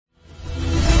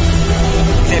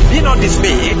Be not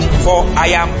dismayed, for I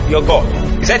am your God.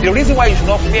 He said the reason why you should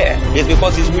not fear is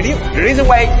because he's with you. The reason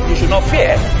why you should not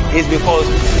fear is because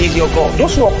he's your God.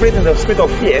 Those who operate in the spirit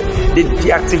of fear, they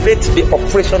deactivate the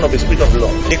operation of the spirit of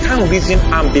love. They can't reason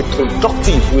and be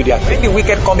productive with their faith. When the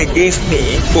wicked come against me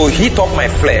to hit up my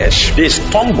flesh, they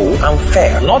stumble and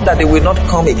fail. Not that they will not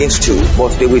come against you,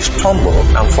 but they will stumble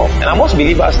and fall. And most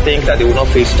believers think that they will not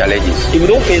face challenges. If you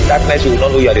don't face darkness, you will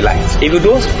not know you are the light. If you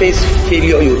don't face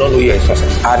failure, you will not know you are a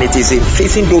success. And it is in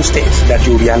facing those things that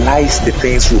you realize the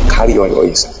things you carry on your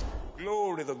inside.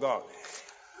 Glory to God.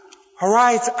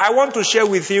 Alright, I want to share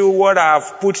with you what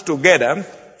I've put together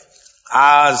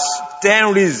as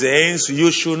 10 reasons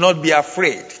you should not be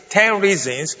afraid. 10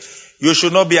 reasons you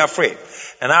should not be afraid.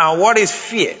 And now, what is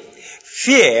fear?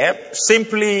 Fear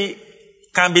simply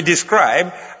can be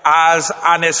described as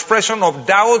an expression of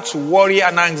doubt, worry,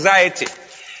 and anxiety.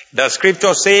 The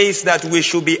scripture says that we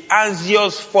should be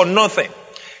anxious for nothing.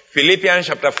 Philippians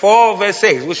chapter 4 verse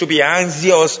 6, we should be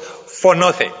anxious for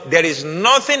nothing. There is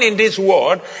nothing in this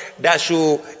world that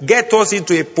should get us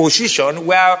into a position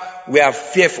where we are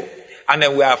fearful and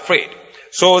then we are afraid.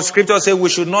 So scripture says we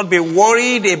should not be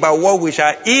worried about what we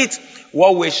shall eat,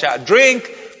 what we shall drink,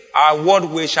 and what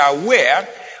we shall wear.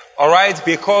 Alright,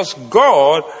 because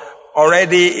God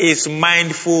already is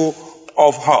mindful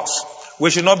of us.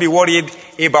 We should not be worried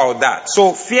about that.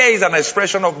 So fear is an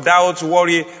expression of doubt,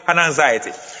 worry, and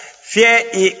anxiety.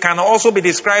 Fear can also be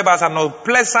described as an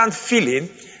unpleasant feeling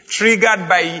triggered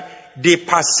by the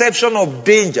perception of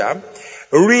danger,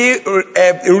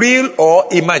 real or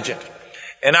imagined.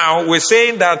 And now we're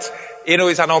saying that,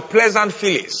 it's an unpleasant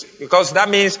feeling because that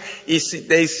means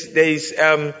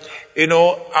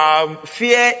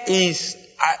fear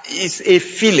is a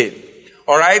feeling,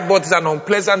 alright, but it's an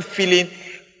unpleasant feeling,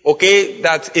 okay,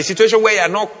 that a situation where you are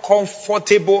not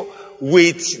comfortable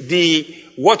with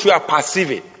what you are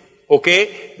perceiving.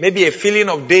 Okay? Maybe a feeling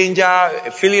of danger,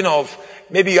 a feeling of,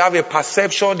 maybe you have a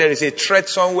perception there is a threat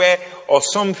somewhere or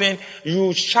something.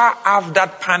 You shall have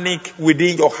that panic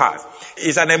within your heart.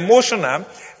 It's an emotional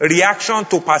reaction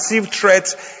to perceived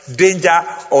threat, danger,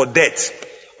 or death.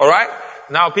 Alright?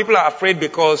 Now people are afraid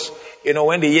because,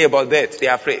 when they hear about death, they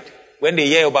are afraid. When they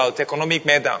hear about economic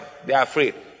meltdown, they are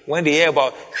afraid. When they hear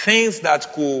about things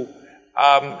that could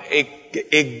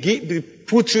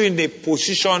put you in the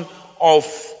position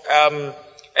of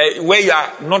where you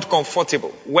are not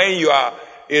comfortable, when you are,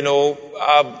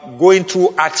 going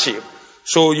through hardship.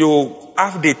 So you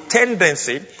have the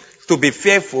tendency to be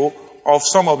fearful of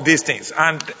some of these things.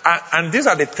 And these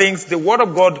are the things the Word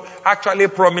of God actually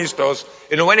promised us,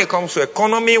 when it comes to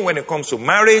economy, when it comes to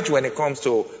marriage, when it comes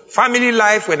to family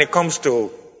life, when it comes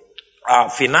to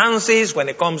finances, when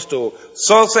it comes to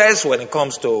success, when it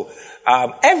comes to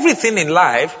everything in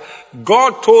life.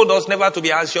 God told us never to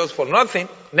be anxious for nothing,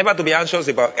 never to be anxious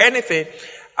about anything,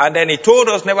 and then He told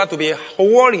us never to be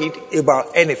worried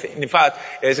about anything. In fact,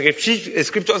 there's a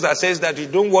scripture that says that you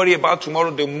don't worry about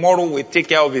tomorrow, tomorrow will take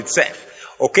care of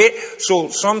itself. Okay? So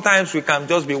sometimes we can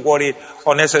just be worried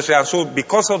unnecessarily, and so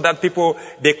because of that, people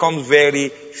become very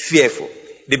fearful.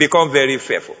 They become very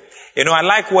fearful. I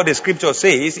like what the scripture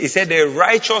says. It said the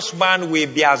righteous man will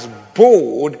be as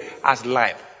bold as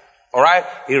lion. Alright?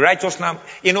 A righteous man,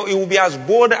 he will be as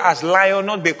bold as lion,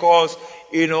 not because,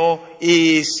 he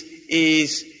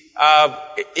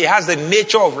has the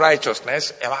nature of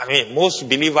righteousness. I mean, most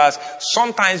believers,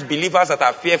 sometimes believers that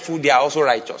are fearful, they are also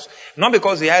righteous. Not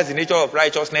because he has the nature of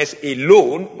righteousness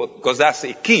alone, but because that's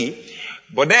a key.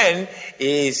 But then,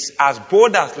 is as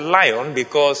bold as lion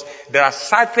because there are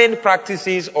certain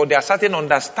practices or there are certain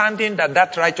understanding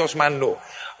that righteous man knows.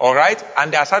 Alright?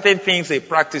 And there are certain things he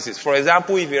practices. For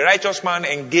example, if a righteous man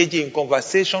engages in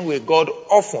conversation with God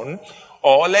often,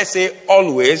 or let's say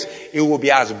always, he will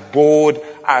be as bold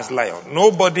as lion.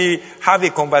 Nobody have a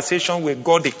conversation with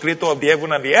God, the creator of the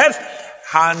heaven and the earth,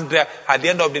 and at the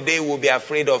end of the day will be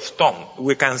afraid of storm.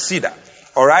 We can see that.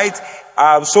 Alright?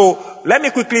 So let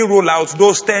me quickly rule out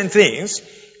those 10 things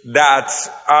that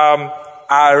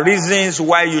are reasons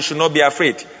why you should not be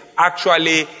afraid.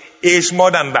 Actually, it's more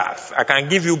than that. I can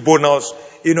give you bonus,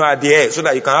 at the end so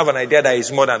that you can have an idea that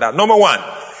it's more than that. Number 1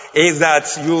 is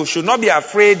that you should not be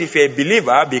afraid if you're a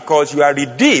believer because you are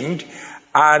redeemed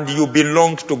and you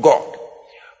belong to God.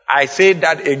 I say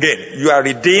that again. You are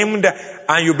redeemed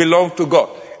and you belong to God.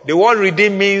 The word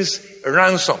redeemed means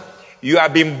ransom. You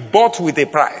have been bought with a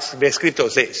price, the scripture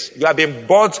says. You have been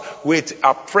bought with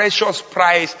a precious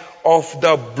price of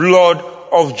the blood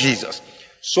of Jesus.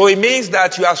 So it means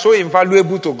that you are so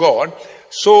invaluable to God.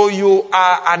 So you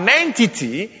are an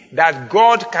entity that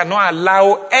God cannot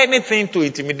allow anything to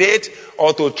intimidate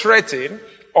or to threaten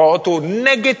or to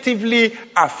negatively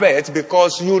affect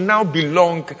because you now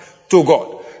belong to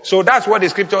God. So that's what the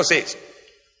scripture says.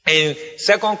 In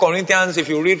 2 Corinthians, if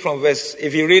you read from 2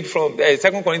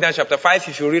 Corinthians chapter 5,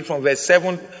 if you read from verse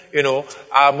 7,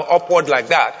 upward like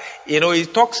that,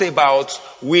 it talks about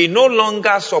we no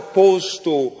longer supposed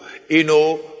to,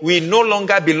 we no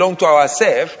longer belong to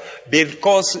ourselves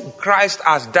because Christ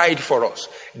has died for us.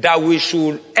 That we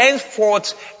should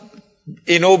henceforth,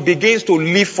 begins to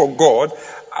live for God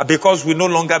because we no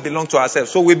longer belong to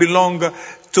ourselves. So we belong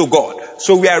to God.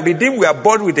 So we are redeemed, we are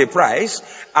bought with a price,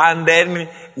 and then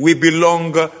we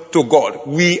belong to God.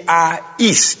 We are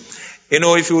His.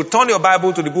 If you turn your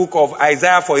Bible to the book of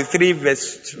Isaiah 43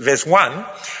 verse 1,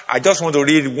 I just want to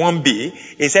read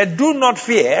 1b. It said, "Do not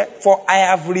fear, for I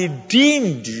have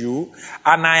redeemed you,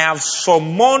 and I have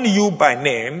summoned you by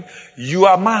name. You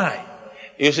are mine."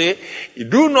 You see,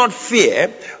 do not fear,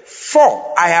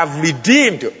 for I have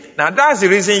redeemed you. Now that's the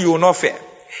reason you will not fear.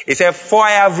 It said, "For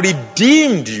I have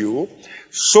redeemed you."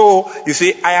 So, you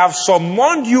see, I have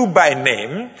summoned you by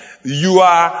name. You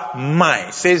are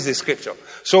mine, says the scripture.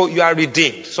 So you are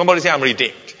redeemed. Somebody say, "I'm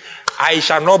redeemed." I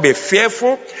shall not be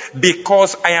fearful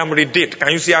because I am redeemed.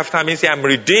 Can you see after me? Say, "I'm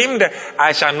redeemed."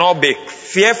 I shall not be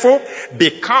fearful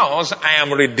because I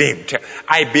am redeemed.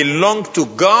 I belong to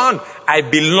God. I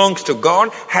belong to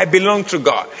God. I belong to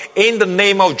God. In the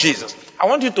name of Jesus. I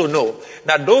want you to know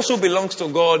that those who belong to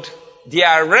God,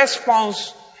 their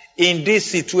response in this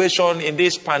situation, in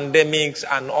these pandemics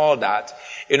and all that,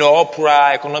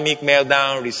 opera, economic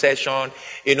meltdown, recession,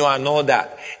 and all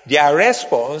that, their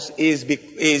response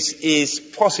is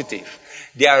positive.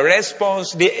 Their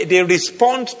response, they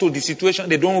respond to the situation.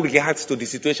 They don't react to the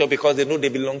situation because they know they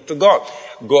belong to God.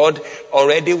 God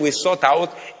already will sort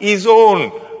out His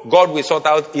own. God will sort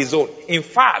out His own. In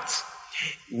fact,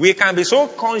 we can be so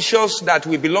conscious that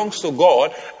we belong to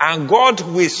God, and God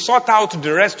will sort out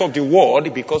the rest of the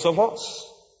world because of us.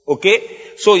 Okay?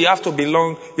 So you have to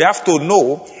know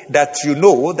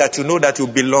that you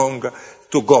belong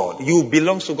to God. You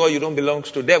belong to God, you don't belong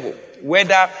to the devil.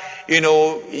 Whether,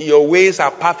 your ways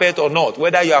are perfect or not,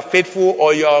 whether you are faithful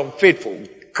or you are unfaithful,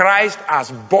 Christ has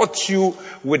bought you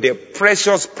with the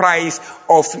precious price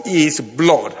of His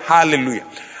blood. Hallelujah.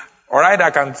 Alright,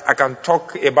 I can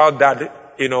talk about that,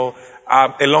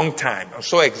 a long time. I'm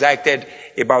so excited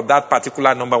about that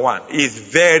particular number one. It's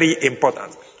very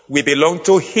important. We belong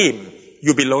to Him.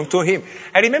 You belong to Him.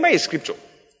 I remember a scripture.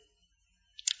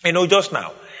 Just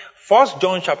now. 1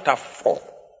 John chapter 4,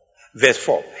 verse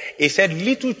 4. It said,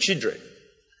 little children,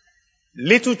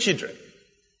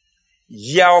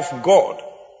 ye are of God.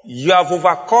 You have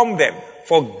overcome them.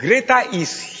 For greater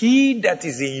is He that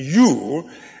is in you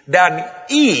than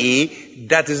he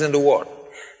that is in the world.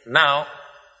 Now,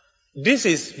 this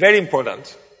is very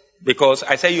important because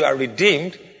I say you are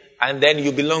redeemed and then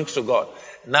you belong to God.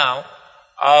 Now,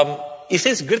 it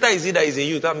says greater is He that is in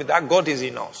you. That means that God is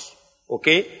in us.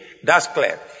 Okay? That's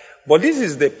clear. But this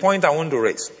is the point I want to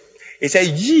raise. It says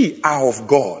ye are of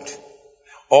God.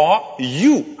 Or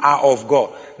you are of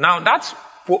God. Now that's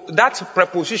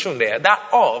preposition there. That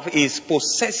of is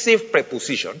possessive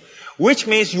preposition, which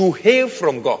means you hail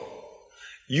from God.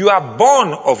 You are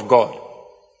born of God.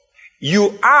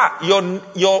 You are,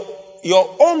 your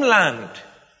homeland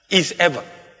is heaven.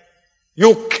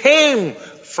 You came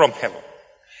from heaven.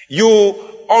 You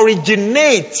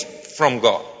originate from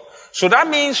God. So that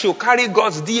means you carry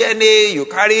God's DNA, you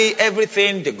carry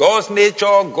everything, God's nature,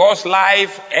 God's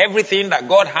life, everything that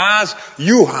God has,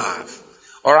 you have.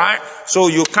 Alright? So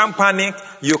you can't panic,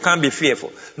 you can't be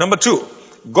fearful. Number 2,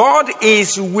 God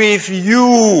is with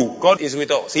you. God is with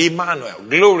us. Emmanuel.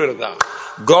 Glory to God.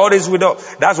 God is with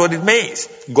us. That's what it means.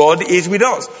 God is with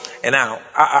us. And now,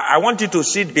 I want you to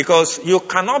see it because you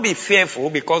cannot be fearful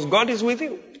because God is with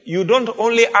you. You don't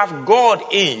only have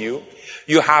God in you,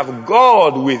 you have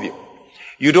God with you.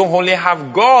 You don't only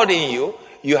have God in you,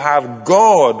 you have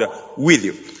God with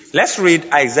you. Let's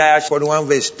read Isaiah 41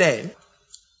 verse 10.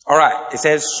 Alright, it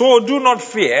says, so do not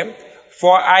fear,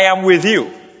 for I am with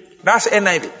you. That's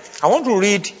NIV. I want to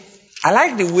read, I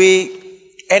like the way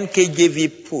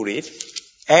NKJV put it.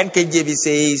 NKJV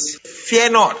says, fear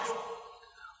not,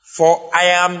 for I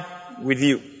am with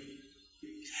you.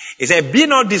 It said, be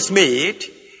not dismayed,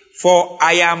 for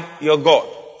I am your God.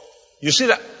 You see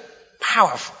that?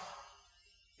 Powerful.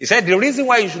 He said, the reason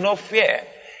why you should not fear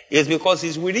is because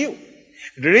He's with you.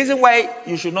 The reason why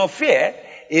you should not fear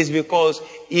is because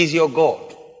He's your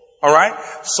God. Alright?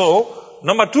 So,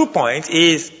 number 2 point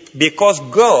is because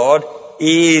God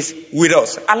is with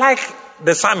us. I like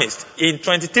the psalmist in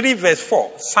 23 verse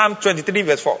 4. Psalm 23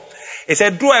 verse 4. He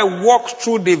said, though I walk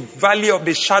through the valley of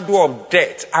the shadow of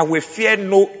death, I will fear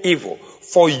no evil,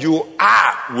 for you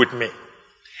are with me.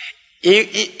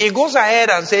 He goes ahead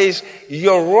and says,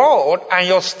 your rod and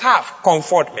your staff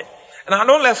comfort me. Now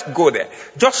don't let's go there.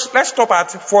 Just let's stop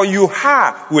at, for you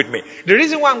are with me. The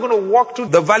reason why I'm going to walk through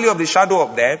the valley of the shadow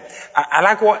of death, I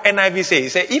like what NIV says. He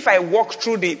said, if I walk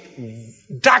through the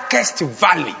darkest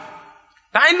valley.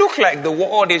 Now it looks like the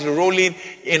world is rolling,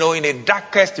 in the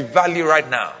darkest valley right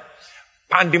now.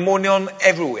 Pandemonium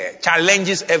everywhere.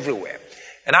 Challenges everywhere.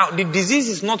 And now the disease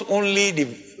is not only, the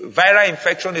viral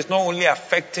infection is not only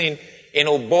affecting,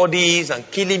 bodies and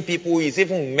killing people, it's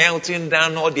even melting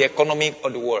down all the economy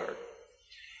of the world.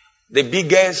 The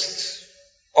biggest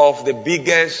of the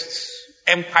biggest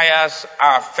empires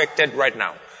are affected right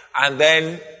now. And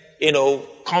then,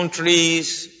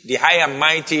 countries, the high and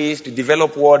mighties, the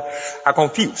developed world are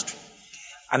confused.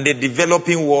 And the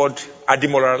developing world are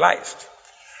demoralized.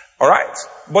 Alright?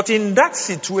 But in that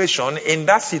situation,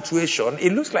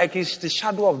 it looks like it's the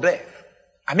shadow of death.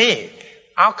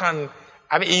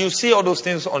 You see all those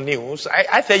things on news.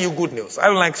 I tell you good news. I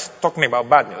don't like talking about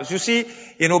bad news. You see,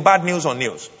 bad news on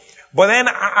news. But then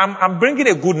I'm bringing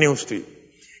a good news to you.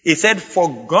 He said,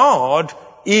 for God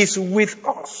is with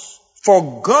us.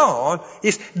 For God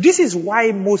is, this is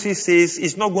why Moses says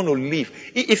he's not going to leave.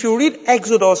 If you read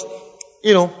Exodus,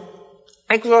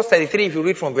 Exodus 33, if you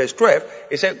read from verse 12,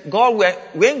 he said, God,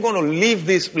 we ain't going to leave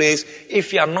this place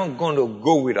if you are not going to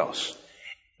go with us.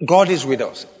 God is with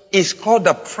us. It's called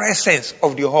the presence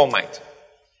of the Almighty.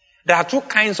 There are two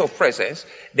kinds of presence.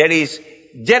 There is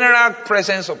general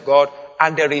presence of God,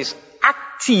 and there is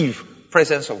active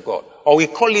presence of God. Or we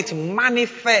call it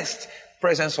manifest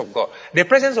presence of God. The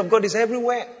presence of God is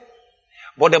everywhere.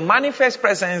 But the manifest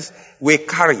presence we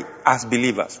carry as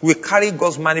believers. We carry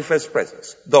God's manifest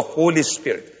presence. The Holy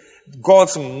Spirit.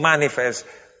 God's manifest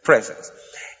presence.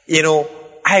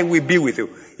 I will be with you.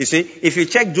 You see, if you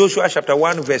check Joshua chapter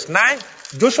 1 verse 9,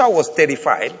 Joshua was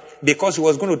terrified because he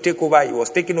was going to take over. He was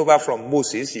taking over from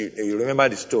Moses. You remember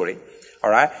the story.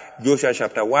 Alright? Joshua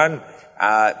chapter 1,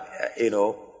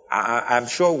 I'm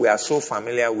sure we are so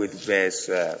familiar with verse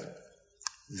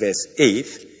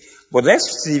 8. But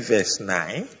let's see verse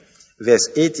 9. Verse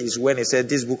 8 is when he said,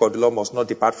 this book of the law must not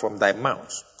depart from thy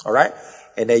mouth. Alright?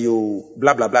 And then you,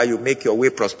 blah, blah, blah, you make your way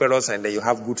prosperous and then you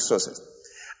have good sources.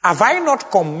 Have I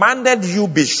not commanded you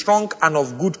be strong and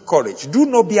of good courage? Do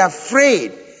not be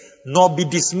afraid, nor be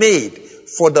dismayed,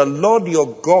 for the Lord your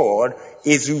God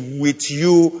is with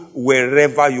you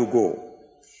wherever you go.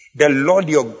 The Lord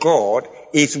your God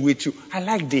is with you. I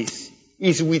like this.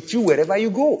 Is with you wherever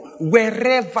you go.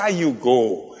 Wherever you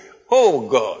go. Oh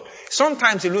God.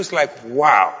 Sometimes it looks like,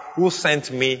 wow, who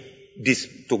sent me this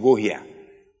to go here?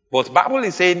 But Bible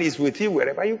is saying it's with you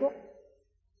wherever you go.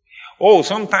 Oh,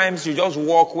 sometimes you just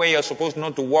walk where you're supposed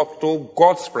not to walk to.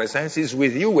 God's presence is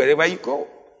with you wherever you go.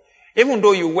 Even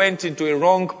though you went into a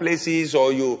wrong places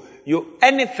or you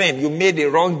made a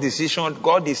wrong decision,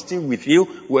 God is still with you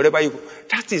wherever you go.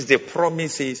 That is the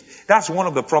promises. That's one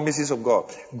of the promises of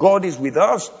God. God is with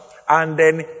us and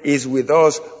then is with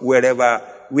us wherever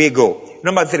we go.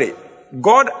 Number 3,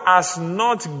 God has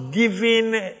not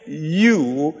given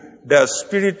you the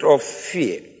spirit of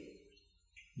fear.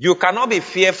 You cannot be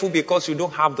fearful because you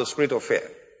don't have the spirit of fear.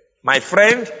 My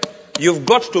friend, you've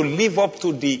got to live up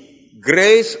to the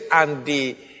grace and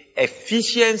the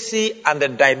efficiency and the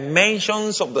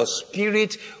dimensions of the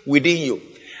Spirit within you.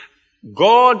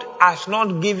 God has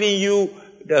not given you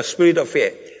the spirit of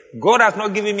fear. God has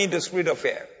not given me the spirit of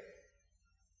fear.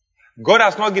 God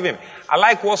has not given me. I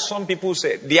like what some people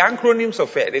say. The acronyms of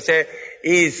fear, they say,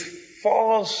 is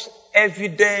false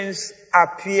evidence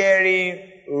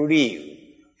appearing real.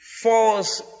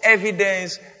 False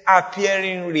evidence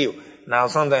appearing real. Now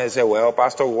sometimes I say, well,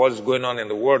 Pastor, what's going on in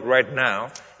the world right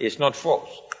now is not false.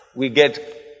 We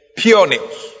get pure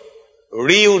news,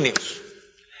 real news.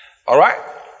 Alright?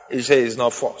 He says it's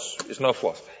not false. It's not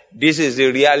false. This is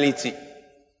the reality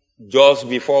just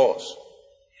before us.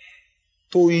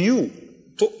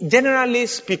 Generally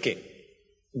speaking,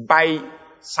 by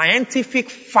scientific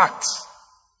facts,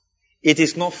 it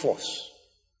is not false.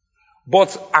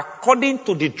 But according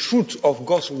to the truth of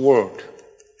God's word,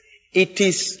 it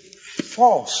is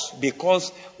false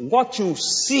because what you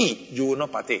see, you will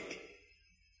not partake.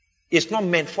 It's not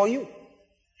meant for you.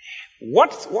 Why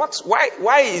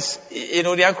is, the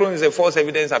acronym is a false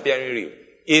evidence appearing real?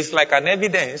 It's like an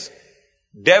evidence.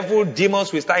 Devil,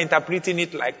 demons will start interpreting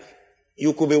it like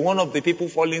you could be one of the people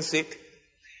falling sick.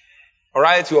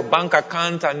 Alright, your bank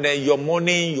account and then your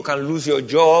money, you can lose your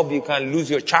job, you can lose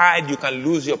your child, you can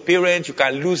lose your parents, you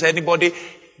can lose anybody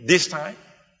this time.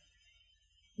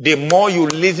 The more you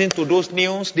listen to those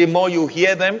news, the more you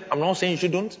hear them. I'm not saying you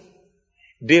shouldn't.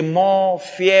 The more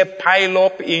fear pile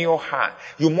up in your heart.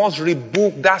 You must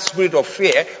rebuke that spirit of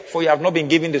fear, for you have not been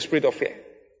given the spirit of fear.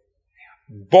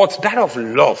 But that of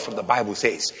love, the Bible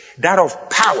says, that of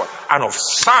power and of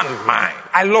sound mind.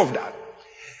 I love that.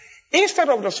 Instead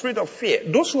of the spirit of fear,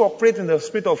 those who operate in the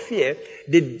spirit of fear,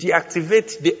 they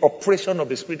deactivate the operation of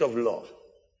the spirit of love.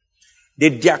 They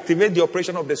deactivate the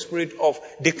operation of the spirit of,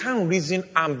 they can't reason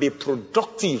and be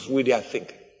productive with their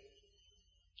thinking.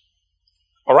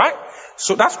 Alright?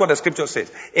 So that's what the scripture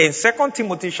says. In 2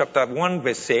 Timothy chapter 1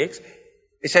 verse 6,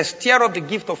 it says, stir up the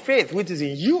gift of faith which is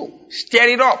in you. Stir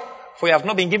it up. For you have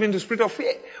not been given the spirit of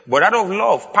fear, but that of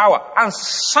love, power, and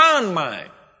sound mind.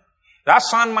 That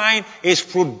sound mind is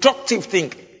productive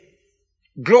thinking.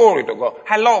 Glory to God.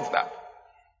 I love that.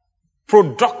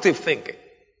 Productive thinking.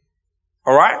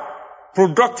 Alright?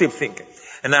 Productive thinking.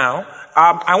 And now,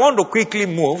 I want to quickly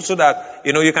move so that,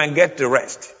 you can get the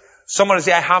rest. Somebody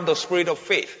say, I have the spirit of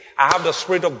faith. I have the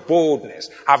spirit of boldness.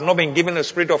 I have not been given the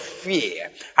spirit of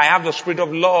fear. I have the spirit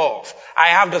of love. I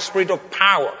have the spirit of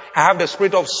power. I have the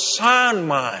spirit of sound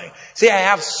mind. Say, I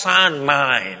have sound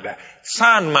mind.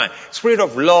 Sound mind. Spirit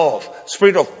of love.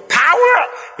 Spirit of power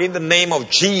in the name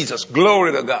of Jesus.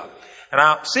 Glory to God. And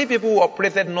I see people who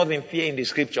operated not in fear in the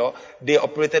scripture. They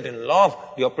operated in love.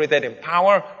 They operated in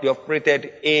power. They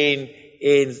operated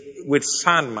with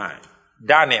sound mind.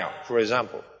 Daniel, for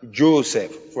example.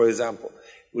 Joseph, for example.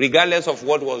 Regardless of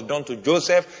what was done to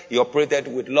Joseph, he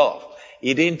operated with love.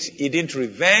 He didn't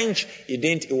revenge.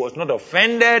 He was not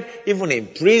offended. Even in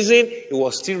prison, he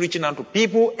was still reaching out to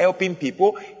people, helping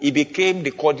people. He became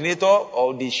the coordinator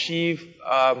or the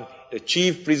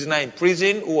chief prisoner in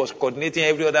prison who was coordinating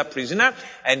every other prisoner.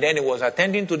 And then he was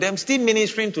attending to them, still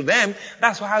ministering to them.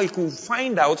 That's how he could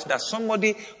find out that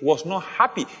somebody was not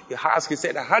happy. He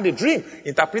said, I had a dream,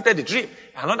 interpreted the dream.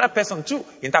 Another person too,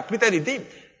 interpreted the dream.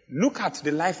 Look at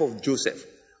the life of Joseph.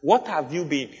 What have you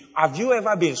been? Have you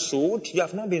ever been sold? You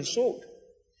have not been sold.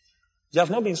 You have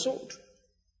not been sold.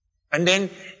 And then,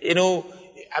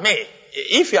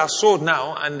 if you are sold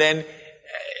now and then,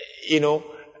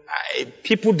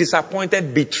 people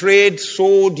disappointed, betrayed,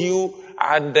 sold you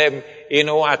and,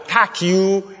 attack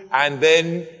you, and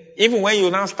then even when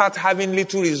you now start having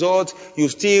little results,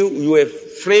 you were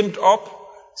framed up,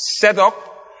 set up,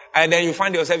 and then you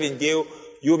find yourself in jail.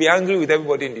 You'll be angry with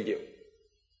everybody in the jail.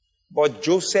 But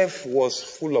Joseph was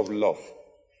full of love.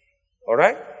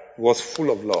 Alright? He was full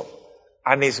of love.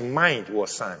 And his mind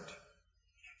was sound.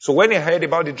 So when he heard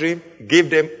about the dream, he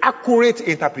gave them accurate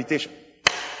interpretation.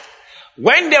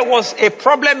 When there was a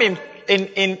problem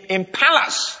in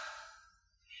palace,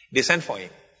 they sent for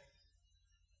him.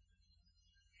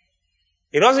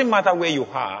 It doesn't matter where you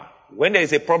are. When there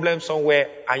is a problem somewhere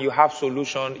and you have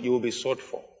solution, you will be sought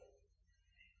for.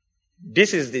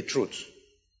 This is the truth.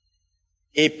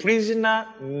 A prisoner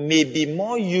may be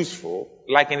more useful,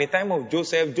 like in the time of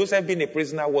Joseph. Joseph being a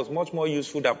prisoner was much more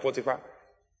useful than Potiphar,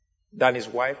 than his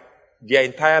wife. The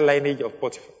entire lineage of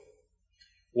Potiphar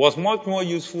was much more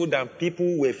useful than people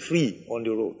who were free on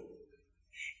the road.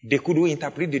 They could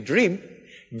interpret the dream.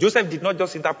 Joseph did not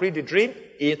just interpret the dream.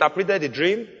 He interpreted the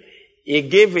dream. He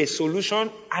gave a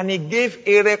solution and he gave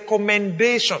a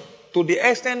recommendation to the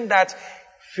extent that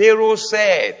Pharaoh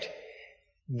said,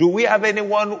 do we have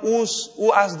anyone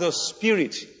who has the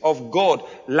spirit of God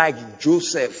like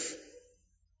Joseph?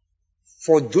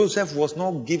 For Joseph was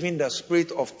not given the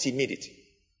spirit of timidity.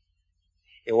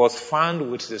 He was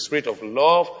found with the spirit of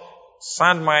love,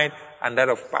 sound mind, and that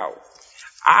of power.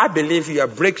 I believe you are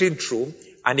breaking through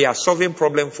and you are solving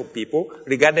problems for people,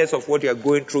 regardless of what you are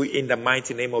going through, in the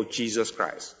mighty name of Jesus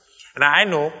Christ. And I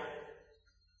know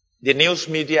the news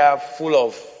media full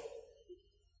of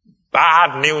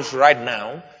bad news right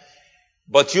now,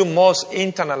 but you must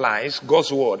internalize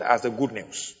God's word as the good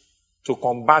news to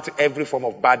combat every form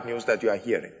of bad news that you are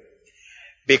hearing.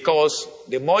 Because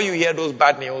the more you hear those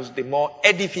bad news, the more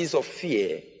edifice of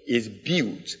fear is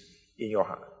built in your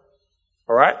heart.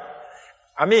 Alright?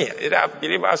 There are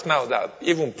believers now that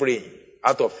even praying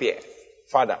out of fear.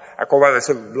 Father, I cover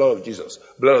myself with the blood of Jesus.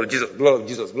 Blood of Jesus, blood of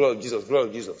Jesus, blood of Jesus, blood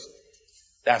of Jesus.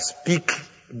 That speak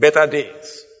better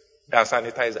days than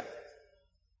sanitizer.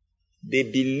 They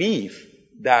believe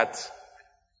that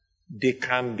they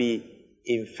can be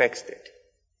infected.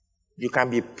 You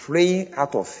can be praying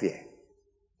out of fear.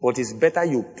 But it's better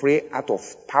you pray out of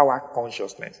power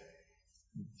consciousness,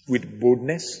 with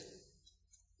boldness,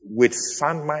 with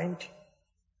sound mind,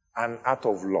 and out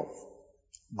of love.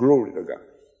 Glory to God.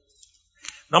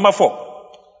 Number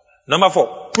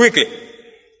four, quickly.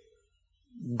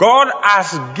 God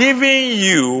has given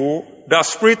you the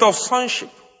spirit of sonship.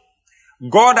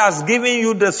 God has given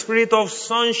you the spirit of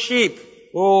sonship.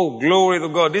 Oh, glory to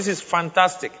God. This is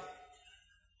fantastic.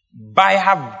 By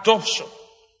adoption.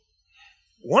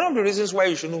 One of the reasons why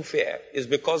you shouldn't fear is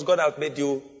because God has made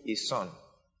you His son.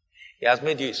 He has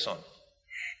made you His son.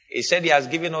 He said He has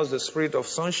given us the spirit of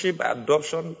sonship,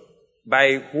 adoption,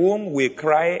 by whom we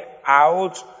cry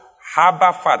out,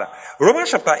 Abba, Father.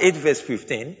 Romans chapter 8 verse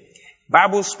 15.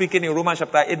 Bible speaking in Romans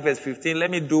chapter 8 verse 15.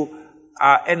 Let me do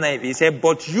NIV. He said,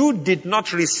 but you did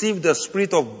not receive the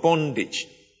spirit of bondage.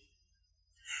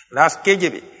 That's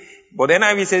KJV. But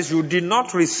NIV says you did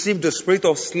not receive the spirit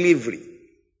of slavery.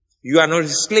 You are not a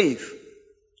slave.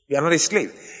 You are not a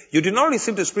slave. You did not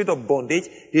receive the spirit of bondage,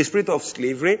 the spirit of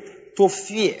slavery, to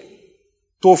fear.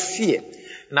 To fear.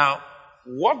 Now,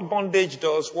 what bondage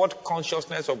does, what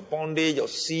consciousness of bondage or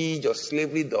siege or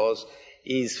slavery does,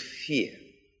 is fear.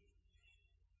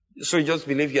 So you just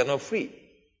believe you are not free.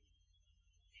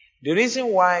 The reason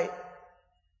why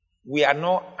we are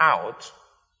not out,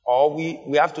 or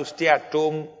we have to stay at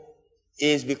home,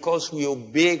 is because we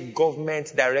obey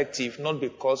government directive, not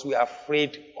because we are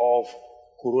afraid of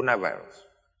coronavirus.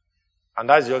 And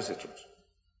that's just the truth.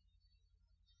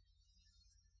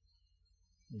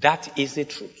 That is the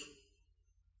truth.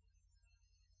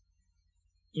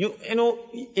 You know,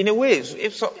 in a way,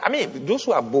 those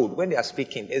who are bold, when they are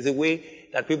speaking, there's a way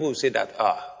that people will say that,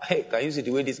 hey, can you see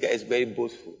the way this guy is very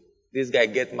boastful? This guy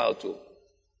gets mouth too.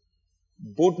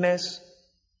 Boldness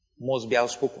must be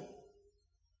outspoken.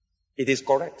 It is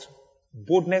correct.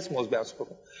 Boldness must be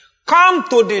outspoken. Come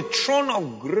to the throne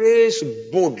of grace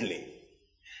boldly.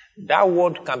 That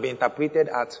word can be interpreted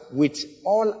as with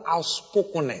all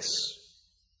outspokenness.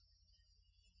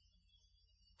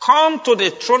 Come to the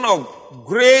throne of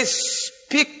grace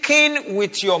speaking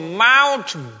with your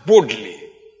mouth boldly,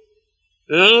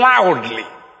 loudly.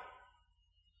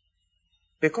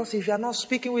 Because if you are not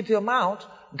speaking with your mouth,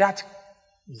 that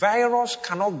virus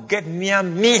cannot get near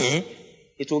me,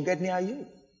 it will get near you.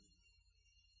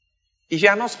 If you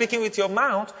are not speaking with your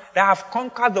mouth, that have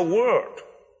conquered the world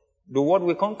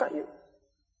will conquer you.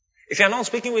 If you are not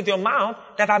speaking with your mouth,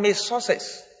 that I'm a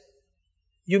success,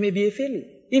 you may be a failure,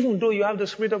 even though you have the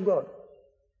Spirit of God.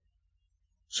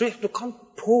 So you have to come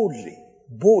boldly.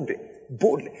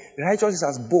 Righteous is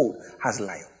as bold as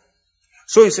lion.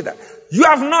 So you see that. You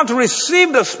have not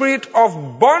received the spirit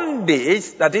of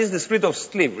bondage, that is the spirit of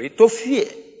slavery, to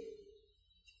fear.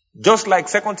 Just like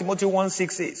 2 Timothy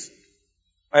 1:6 says,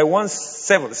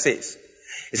 1:7 says.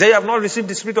 He said, you have not received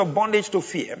the spirit of bondage to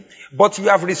fear, but you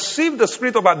have received the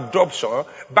spirit of adoption,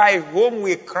 by whom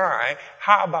we cry,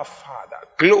 Abba, Father.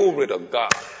 Glory to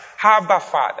God. Abba,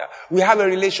 Father. We have a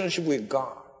relationship with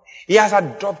God. He has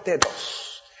adopted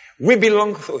us. We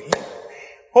belong to Him.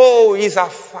 Oh, He's our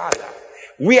Father.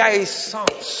 We are His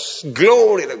sons.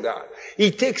 Glory to God.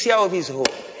 He takes care of His own.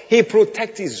 He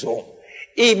protects His own.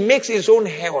 He makes His own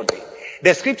healthy.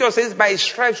 The scripture says, by His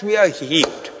stripes we are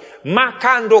healed.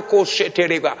 Glory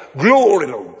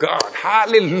to God.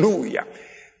 Hallelujah.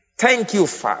 Thank you,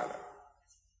 Father.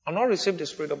 I'm not received the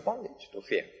spirit of bondage to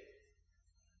fear.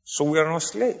 So we are not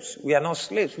slaves. We are not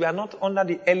slaves. We are not under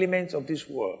the elements of this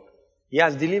world. He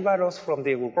has delivered us from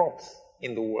the wrath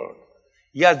in the world.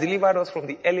 He has delivered us from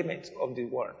the elements of the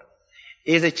world.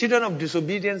 It is the children of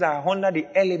disobedience that are under the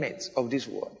elements of this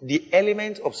world. The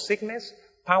elements of sickness,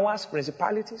 powers,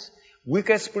 principalities,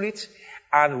 wicked spirits,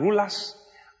 and rulers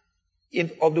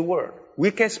of the world.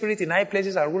 Wicked spirits in high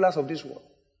places are rulers of this world.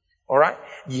 Alright?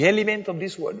 The element of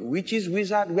this world, witches,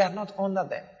 wizards, we are not under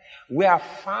them. We are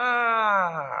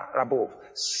far above,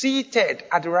 seated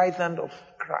at the right hand of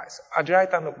Christ, at the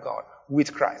right hand of God,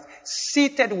 with Christ.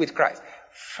 Seated with Christ.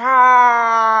 Far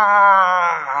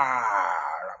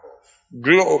above.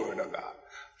 Glory to God.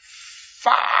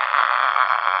 Far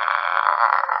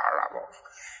above.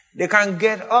 They can't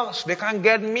get us. They can't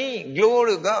get me.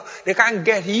 Glory to God. They can't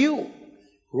get you.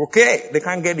 Okay? They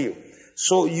can't get you.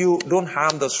 So you don't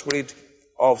harm the spirit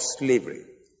of slavery,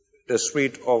 the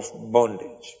spirit of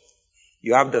bondage.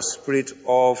 You have the spirit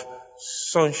of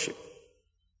sonship.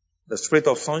 The spirit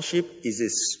of sonship is a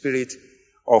spirit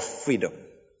of freedom.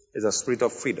 It's a spirit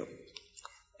of freedom.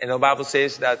 And the Bible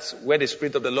says that where the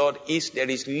Spirit of the Lord is, there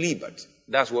is liberty.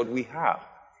 That's what we have.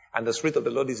 And the Spirit of the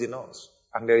Lord is in us.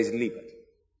 And there is liberty.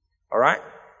 Alright?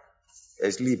 There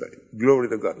is liberty. Glory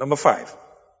to God. Number 5.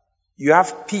 You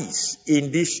have peace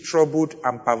in this troubled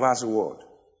and perverse world.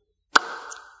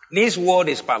 This world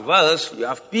is perverse. You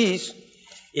have peace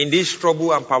in this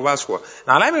troubled and perverse world.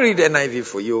 Now let me read the NIV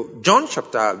for you.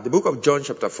 The book of John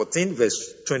chapter 14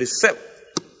 verse 27.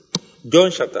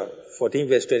 John chapter 14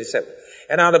 verse 27.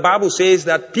 And now the Bible says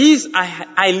that peace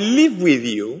I live with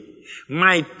you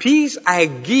My peace I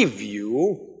give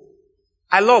you.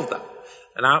 I love that.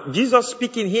 Now, Jesus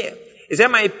speaking here. He said,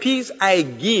 my peace I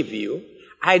give you.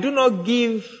 I do not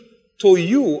give to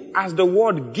you as the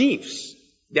world gives.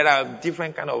 There are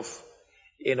different kind of,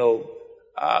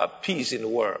 peace in the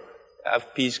world. They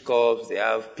have peace corps, they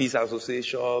have peace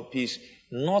association, peace,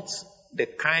 not the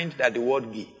kind that the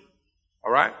world gives.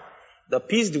 Alright? The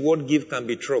peace the world gives can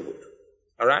be troubled.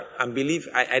 Alright? And believe,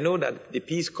 I know that the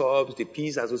peace corps, the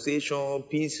peace association,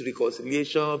 peace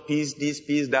reconciliation, peace this,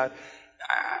 peace that,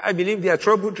 I believe they are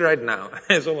troubled right now.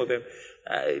 Some of them,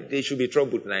 they should be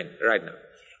troubled right now.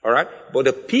 Alright? But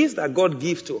the peace that God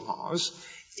gives to us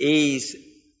is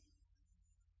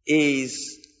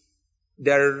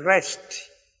the rest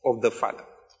of the Father.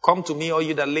 Come to me, all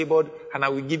you that labored, and I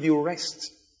will give you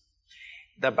rest.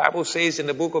 The Bible says in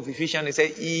the book of Ephesians, it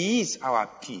says, He is our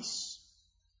peace.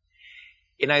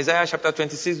 In Isaiah chapter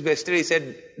 26 verse 3, it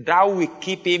said, Thou will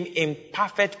keep him in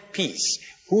perfect peace,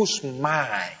 whose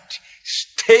mind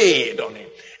stayed on him.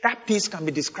 That peace can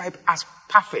be described as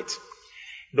perfect.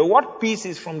 The word peace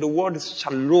is from the word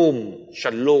shalom.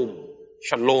 Shalom.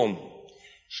 Shalom.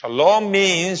 Shalom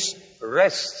means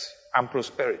rest and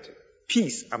prosperity.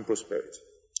 Peace and prosperity.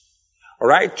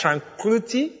 Alright?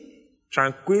 Tranquility,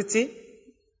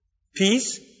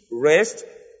 peace, rest,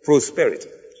 prosperity.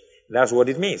 That's what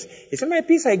it means. He said, my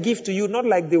peace I give to you, not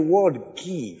like the world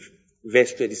give.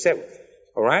 Verse 27.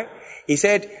 Alright? He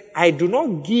said, I do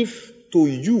not give to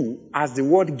you as the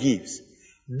world gives.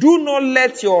 Do not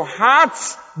let your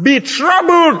hearts be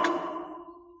troubled.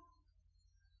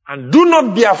 And do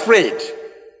not be afraid,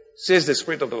 says the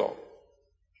Spirit of the Lord.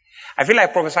 I feel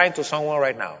like prophesying to someone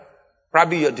right now.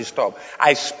 Probably you're disturbed.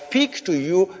 I speak to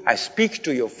you, I speak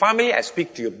to your family, I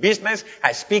speak to your business,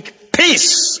 I speak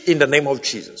peace in the name of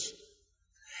Jesus.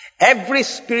 Every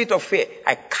spirit of fear,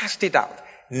 I cast it out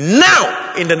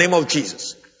now in the name of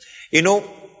Jesus.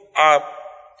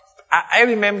 I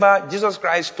remember Jesus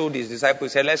Christ told his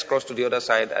disciples, he said, let's cross to the other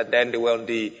side. And then they were on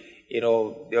they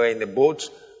were in the boat.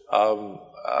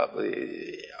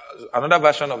 Another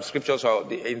version of scriptures,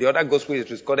 in the other gospel, it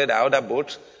recorded the other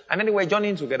boat. And then they were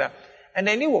journeying together. And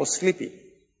then he was sleeping.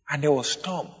 And there was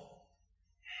storm.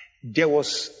 There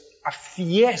was a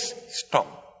fierce storm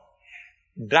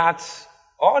that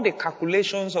all the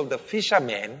calculations of the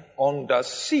fishermen on the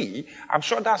sea, I'm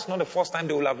sure that's not the first time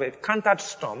they will have encountered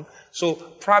storm. So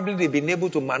probably they've been able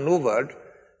to maneuver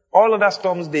all other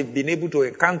storms they've been able to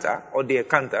encounter or they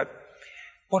encountered.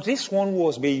 But this one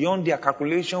was beyond their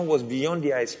calculation, was beyond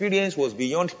their experience, was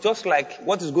beyond, just like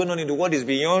what is going on in the world is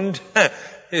beyond,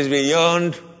 is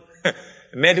beyond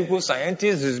medical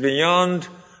scientists, is beyond,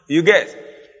 you get,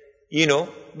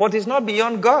 but it's not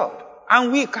beyond God.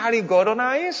 And we carry God on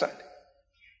our inside.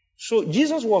 So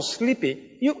Jesus was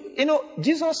sleeping.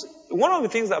 Jesus, one of the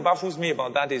things that baffles me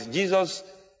about that is Jesus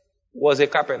was a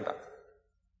carpenter.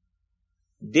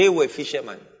 They were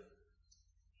fishermen.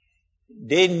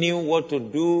 They knew what to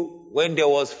do when there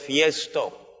was fierce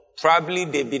storm. Probably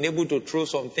they've been able to throw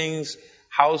some things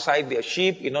outside their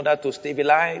ship in order to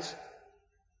stabilize.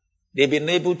 They've been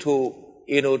able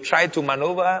to, try to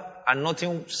maneuver and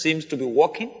nothing seems to be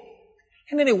working.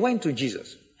 And then they went to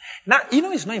Jesus. Now,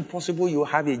 it's not impossible you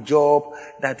have a job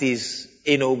that is,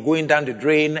 going down the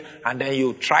drain and then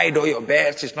you tried all your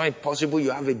best. It's not impossible you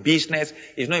have a business.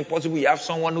 It's not impossible you have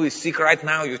someone who is sick right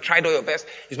now. You tried all your best.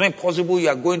 It's not impossible you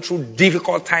are going through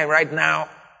difficult time right now.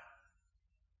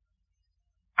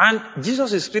 And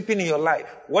Jesus is sleeping in your life.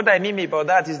 What I mean about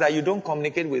that is that you don't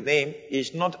communicate with him.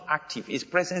 He's not active. His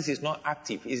presence is not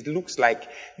active. It looks like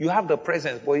you have the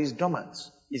presence, but he's dormant.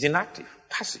 He's inactive,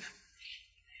 passive.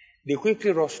 They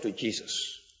quickly rush to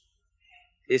Jesus.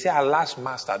 They say, alas,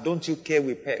 master, don't you care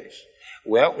we perish?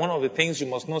 Well, one of the things you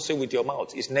must not say with your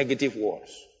mouth is negative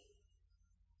words.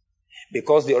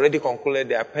 Because they already concluded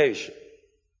they are perishing.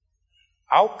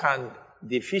 How can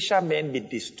the fishermen be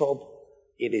disturbed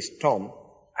in a storm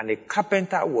and a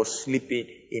carpenter was sleeping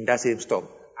in that same storm?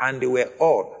 And they were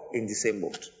all in the same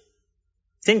boat.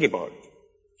 Think about it.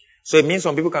 So it means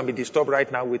some people can be disturbed right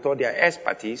now with all their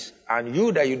expertise, and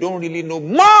you that you don't really know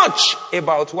much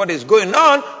about what is going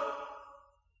on,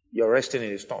 you're resting in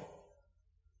the storm.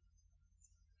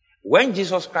 When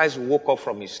Jesus Christ woke up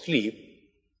from his sleep,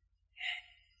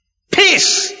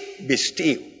 peace be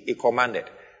still, he commanded.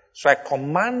 So I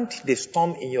command the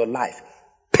storm in your life.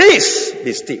 Peace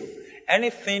be still.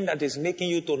 Anything that is making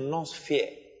you to nurse fear,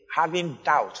 having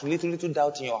doubt, little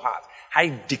doubt in your heart,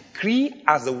 I decree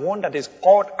as the one that is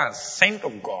called and sent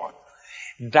of God,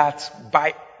 that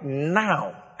by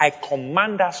now I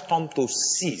command that storm to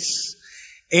cease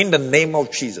in the name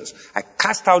of Jesus. I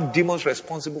cast out demons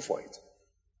responsible for it.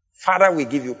 Father, we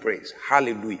give you praise.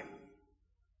 Hallelujah.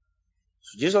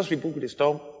 So Jesus rebuked the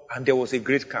storm, and there was a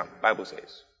great calm, Bible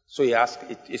says. So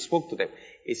he spoke to them.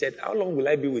 He said, how long will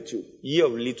I be with you, ye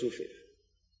of little faith?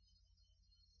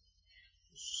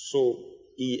 So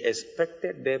he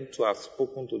expected them to have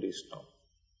spoken to the storm.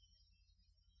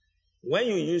 When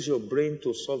you use your brain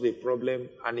to solve a problem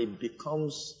and it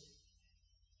becomes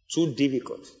too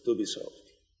difficult to be solved,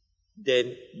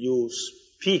 then you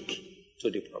speak to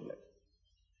the problem.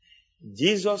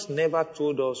 Jesus never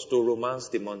told us to romance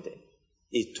the mountain.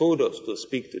 He told us to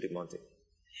speak to the mountain.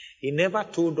 He never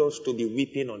told us to be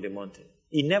weeping on the mountain.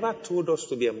 He never told us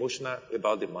to be emotional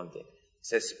about the mountain. He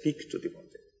said, speak to the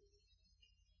mountain.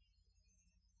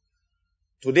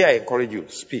 Today I encourage you,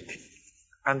 speak.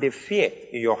 And the fear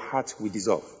in your heart will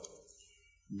dissolve.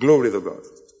 Glory to God.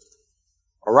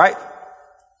 Alright?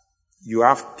 You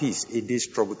have peace in this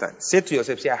troubled time. Say to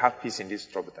yourself, say, I have peace in this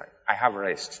troubled time. I have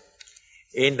rest.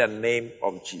 In the name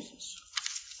of Jesus.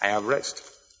 I have rest.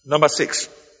 Number 6.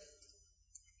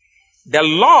 The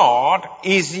Lord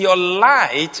is your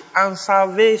light and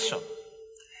salvation.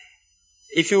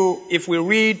 If we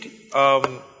read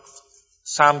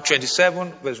Psalm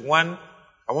 27 verse 1,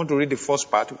 I want to read the first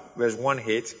part, verse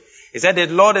 1-8. It said, the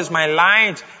Lord is my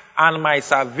light and my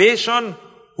salvation.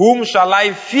 Whom shall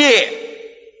I fear?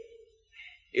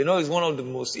 You know, it's one of the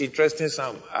most interesting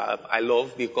psalms I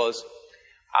love, because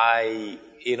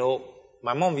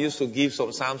my mom used to give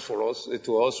some psalms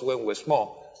to us when we were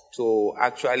small to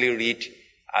actually read,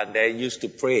 and they used to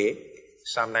pray.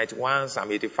 Psalm 91,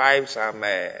 Psalm 85,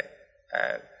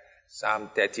 Psalm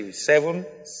 37,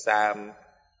 Psalm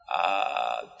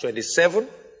 27.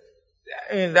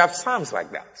 I mean, there are psalms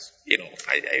like that.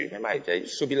 I remember I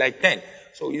used to be like 10,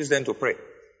 so we used them to pray.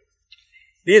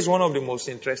 This is one of the most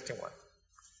interesting ones.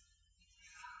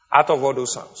 Out of all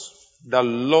those psalms, the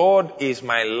Lord is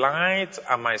my light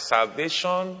and my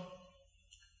salvation.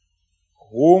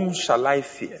 Whom shall I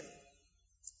fear?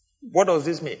 What does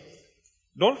this mean?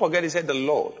 Don't forget, he said the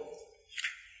Lord.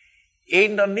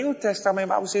 In the New Testament,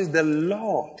 the Bible says the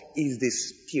Lord is the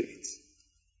Spirit.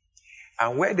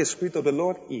 And where the Spirit of the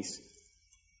Lord is,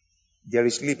 there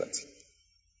is liberty.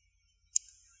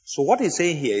 So what he's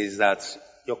saying here is that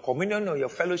your communion or your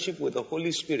fellowship with the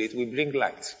Holy Spirit will bring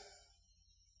light.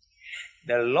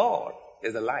 The Lord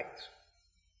is the light.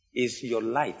 Is your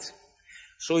light.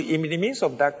 So in the midst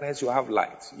of darkness, you have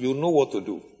light. You know what to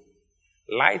do.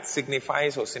 Light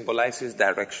signifies or symbolizes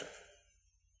direction.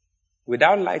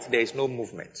 Without light, there is no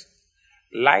movement.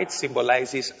 Light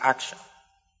symbolizes action.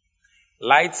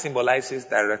 Light symbolizes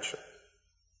direction.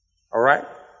 Alright?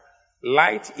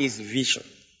 Light is vision.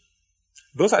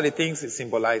 Those are the things it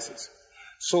symbolizes.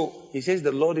 So, he says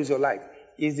the Lord is your light.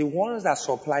 He's the one that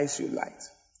supplies you light.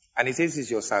 And he says it's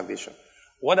your salvation.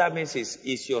 What that means is,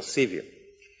 it's your savior.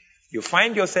 You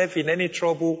find yourself in any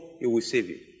trouble, he will save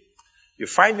you. You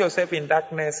find yourself in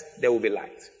darkness, there will be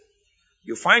light.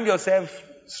 You find yourself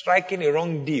striking a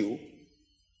wrong deal,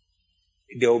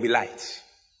 there will be light.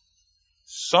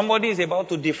 Somebody is about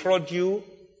to defraud you,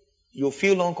 you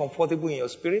feel uncomfortable in your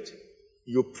spirit,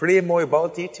 you pray more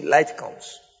about it, light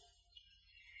comes.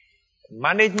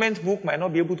 Management book might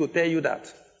not be able to tell you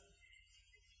that.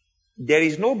 There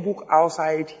is no book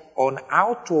outside on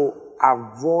how to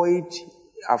avoid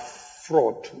a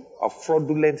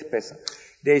fraudulent person.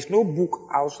 There is no book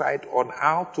outside on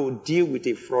how to deal with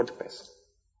a fraud person.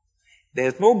 There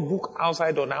is no book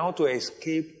outside on how to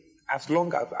escape, as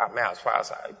far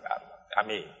as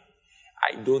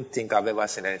I don't think I've ever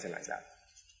seen anything like that.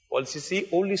 But you see,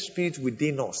 Holy Spirit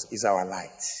within us is our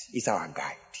light, is our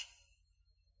guide.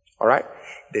 Alright?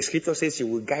 The scripture says he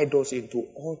will guide us into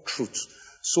all truth.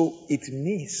 So it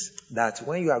means that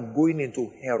when you are going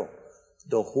into error,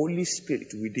 the Holy Spirit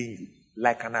within you,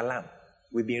 like an alarm,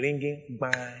 will be ringing,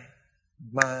 bang,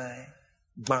 bang,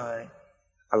 bang,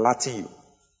 alerting you.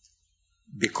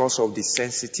 Because of the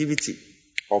sensitivity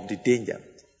of the danger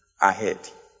ahead.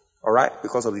 Alright?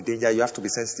 Because of the danger, you have to be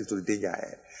sensitive to the danger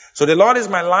ahead. So the Lord is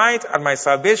my light and my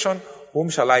salvation. Whom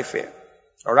shall I fear?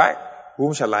 Alright?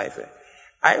 Whom shall I fear?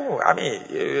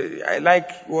 I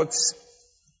like what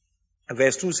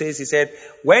verse 2 says. He said,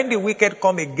 when the wicked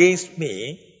come against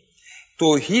me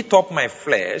to heat up my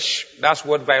flesh, that's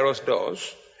what virus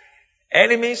does.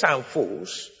 Enemies and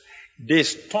foes, they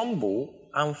stumble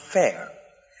and fail.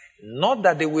 Not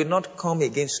that they will not come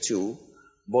against you,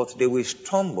 but they will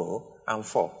stumble and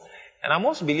fall. And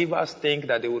most believers think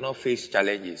that they will not face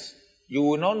challenges. You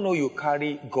will not know you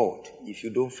carry God if you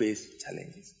don't face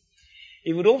challenges.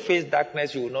 If you don't face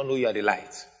darkness, you will not know you are the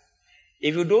light.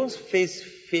 If you don't face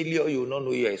failure, you will not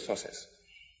know you are a success.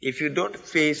 If you don't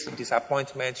face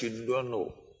disappointment, you don't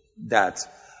know that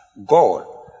God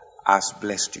has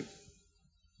blessed you.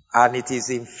 And it is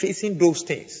in facing those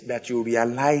things that you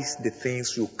realize the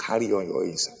things you carry on your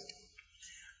inside.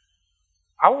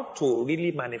 How to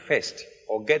really manifest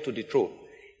or get to the throne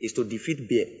is to defeat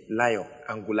bear, lion,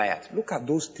 and Goliath. Look at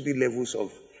those three levels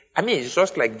of... it's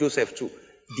just like Joseph too.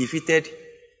 Defeated,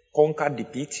 conquered the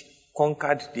pit,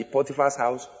 conquered the Potiphar's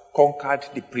house, conquered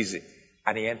the prison,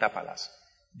 and he entered palace.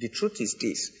 The truth is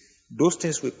this. Those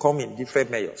things will come in different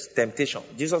measures. Temptation.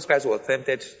 Jesus Christ was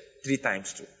tempted 3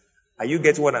 times too. Are you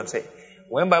getting what I'm saying?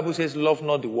 When the Bible says love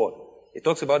not the world, it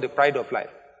talks about the pride of life,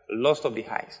 lust of the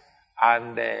eyes,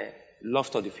 and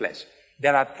lust of the flesh.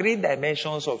 There are 3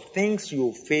 dimensions of things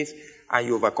you face and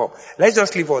you overcome. Let's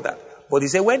just leave all that. But he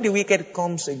said, when the wicked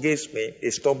comes against me, they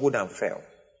stumbled and fell.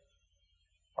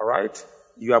 Alright?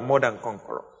 You are more than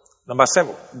conqueror. Number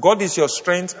 7, God is your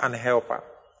strength and helper.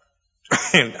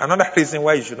 Another reason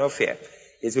why you should not fear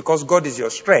is because God is your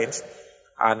strength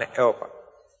and helper.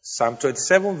 Psalm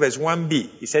 27 verse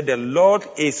 1b, he said, the Lord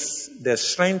is the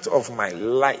strength of my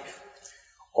life.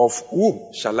 Of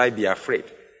whom shall I be afraid?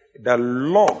 The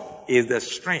Lord is the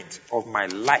strength of my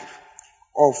life.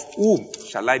 Of whom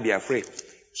shall I be afraid?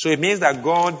 So it means that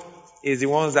God is the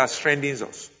one that strengthens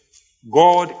us.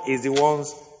 God is the one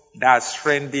that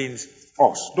strengthens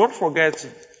us. Don't forget,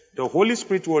 the Holy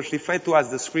Spirit was referred to as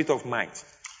the Spirit of might.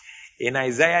 In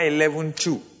Isaiah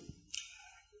 11:2,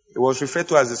 it was referred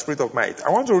to as the Spirit of might. I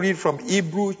want to read from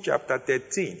Hebrews chapter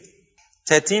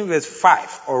 13 verse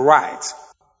 5. Alright.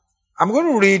 I'm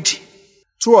going to read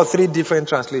 2 or 3 different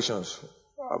translations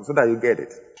so that you get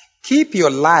it. Keep your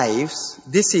lives,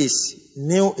 this is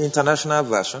New International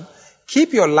Version,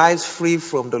 keep your lives free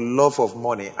from the love of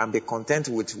money and be content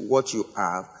with what you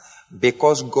have,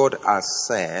 because God has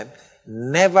said,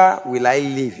 never will I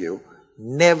leave you,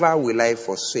 never will I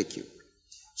forsake you.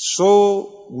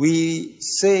 So we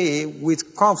say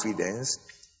with confidence,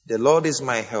 the Lord is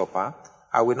my helper,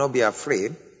 I will not be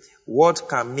afraid. What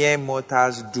can mere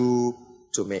mortals do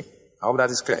to me? I hope that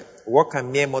is clear. What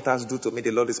can mere mortals do to me?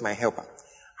 The Lord is my helper.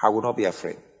 I will not be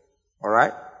afraid.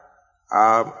 Alright?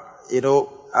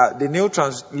 The New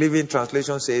Living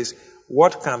Translation says,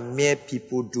 what can mere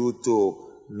people do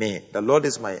to me? The Lord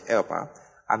is my helper,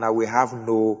 and I will have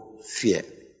no fear.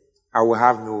 I will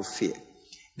have no fear.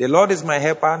 The Lord is my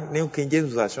helper, New King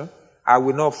James Version. I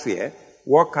will not fear.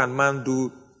 What can man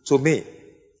do to me?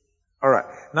 Alright.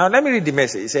 Now let me read the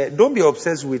message. It said, don't be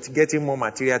obsessed with getting more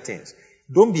material things.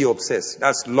 Don't be obsessed.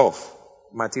 That's love.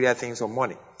 Material things or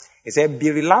money. It said,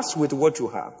 be relaxed with what you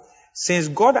have. Since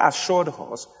God assured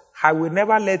us, I will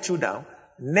never let you down,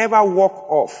 never walk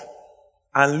off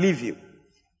and leave you.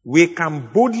 We can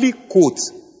boldly quote,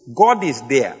 God is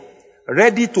there,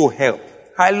 ready to help.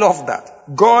 I love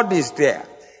that. God is there,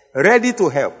 ready to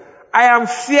help. I am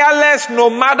fearless no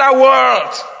matter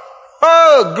what.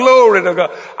 Oh, glory to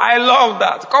God. I love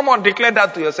that. Come on, declare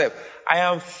that to yourself. I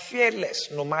am fearless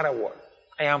no matter what.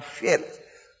 I am fearless.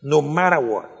 No matter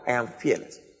what, I am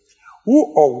fearless.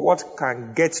 Who or what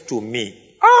can get to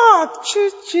me?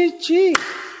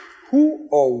 Who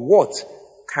or what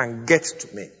can get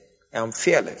to me? I am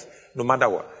fearless, no matter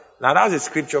what. Now that's a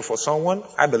scripture for someone,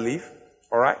 I believe.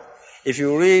 Alright? If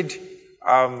you read,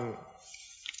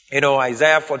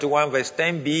 Isaiah 41 verse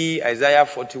 10b, Isaiah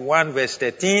 41 verse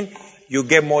 13, you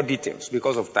get more details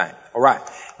because of time. Alright.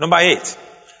 Number 8.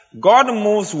 God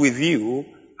moves with you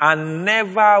and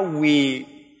never will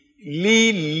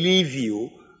leave you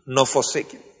nor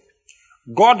forsake you.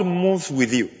 God moves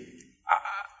with you.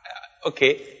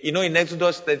 In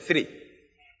Exodus 33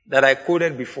 that I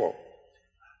quoted before,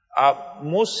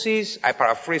 Moses, I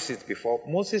paraphrased it before,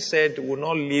 Moses said, we'll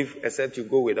not leave except you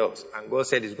go with us. And God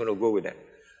said he's going to go with them.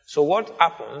 So what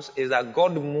happens is that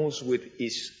God moves with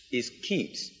his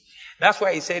kids. That's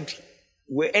why he said,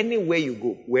 anywhere you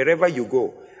go, wherever you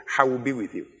go, I will be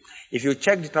with you. If you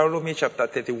check Deuteronomy chapter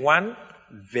 31,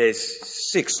 verse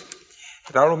 6.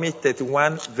 Deuteronomy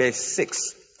 31, verse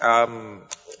 6.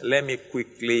 Let me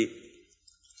quickly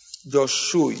just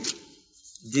show you.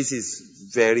 This is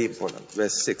very important.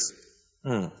 Verse 6.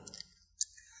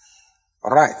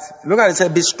 Alright. Look at it. It says,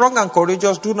 be strong and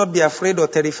courageous. Do not be afraid or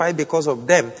terrified because of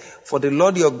them. For the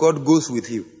Lord your God goes with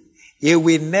you. He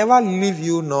will never leave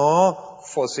you nor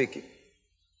forsake you.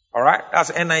 Alright.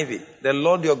 That's NIV. The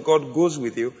Lord your God goes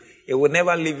with you. He will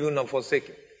never leave you nor forsake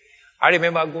you. I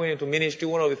remember going into ministry,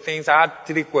 one of the things, I had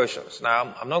 3 questions.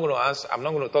 Now, I'm not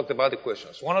going to talk about the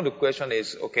questions. One of the questions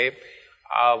is,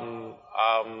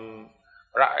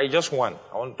 just one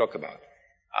I want to talk about.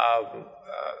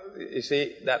 You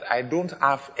see, that I don't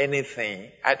have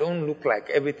anything. I don't look like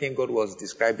everything God was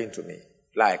describing to me.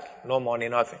 Like, no money,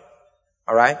 nothing.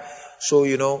 Alright? So,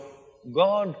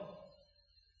 God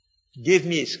gave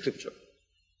me a scripture.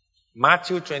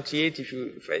 Matthew 28,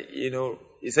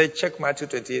 he said, check Matthew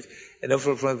 28, and then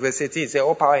from verse 18, he said,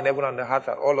 all power in heaven and the earth,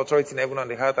 all authority in heaven and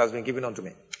the earth has been given unto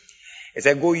me. He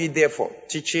said, go ye therefore,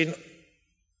 teaching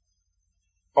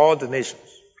all the nations,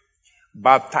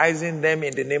 baptizing them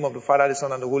in the name of the Father, the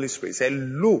Son, and the Holy Spirit. He said,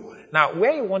 lo. Now,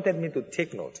 where he wanted me to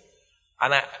take note,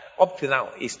 and up to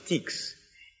now, it sticks.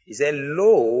 He said,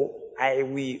 lo, I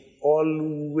will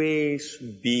always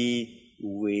be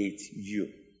with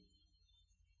you.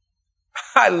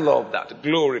 I love that.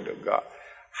 Glory to God.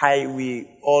 I will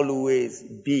always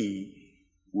be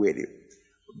with you.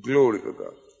 Glory to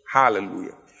God.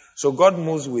 Hallelujah. So God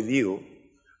moves with you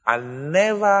and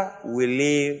never will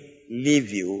He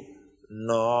leave you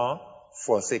nor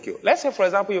forsake you. Let's say, for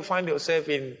example, you find yourself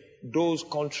in those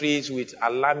countries with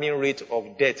alarming rate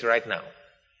of death right now.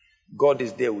 God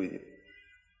is there with you.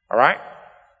 Alright?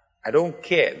 I don't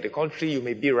care the country you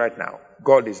may be right now.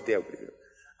 God is there with you.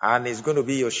 And He's going to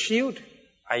be your shield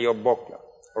and your buckler.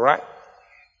 Alright?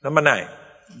 Number 9.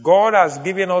 God has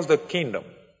given us the kingdom.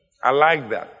 I like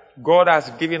that. God has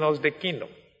given us the kingdom.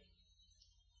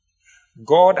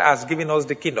 God has given us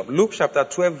the kingdom. Luke chapter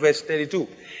 12 verse 32.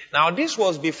 Now this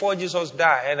was before Jesus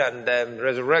died and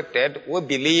resurrected. We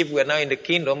believe we're now in the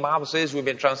kingdom. The Bible says we've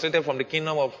been translated from the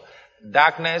kingdom of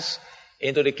darkness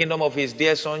into the kingdom of His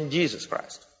dear Son, Jesus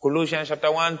Christ. Colossians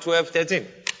chapter 1, 12, 13.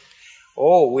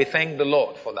 Oh, we thank the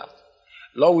Lord for that.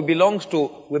 Lord, we belongs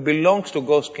to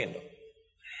God's kingdom.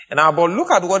 And now, but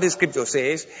look at what the scripture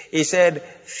says. He said,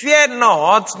 fear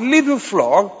not, little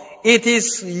flock, it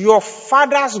is your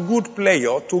Father's good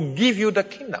pleasure to give you the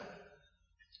kingdom.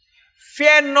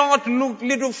 Fear not,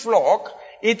 little flock,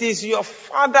 it is your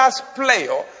Father's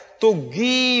pleasure to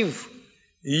give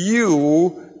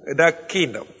you the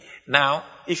kingdom. Now,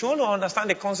 if you want to understand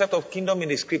the concept of kingdom in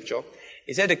the scripture,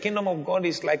 he said the kingdom of God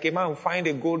is like a man find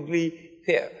a goodly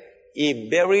pear. He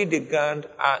buried the ground,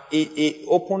 he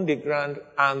opened the ground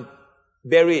and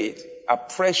buried it, a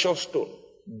precious stone.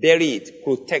 Bury it,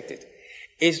 protect it.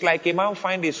 It's like a man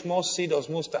find a small seed of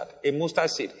mustard, a mustard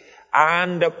seed,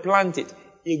 and plant it.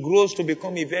 It grows to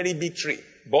become a very big tree.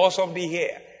 Birds of the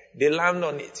air, they land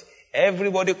on it.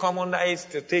 Everybody come under it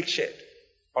to take shade.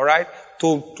 Alright?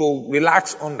 To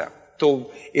relax under.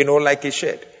 Like a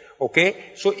shade.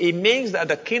 Okay? So it means that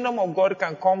the kingdom of God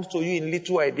can come to you in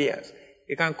little ideas.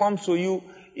 It can come to you,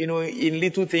 in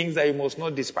little things that you must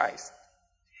not despise.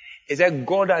 He said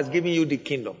God has given you the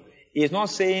kingdom. He's not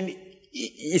saying,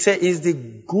 he said it's the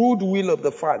good will of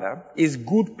the Father, it's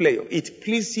good pleasure. It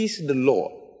pleases the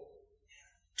Lord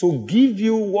to give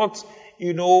you what,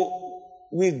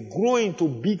 will grow into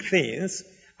big things,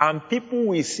 and people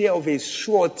will say of a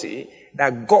surety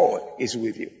that God is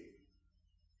with you.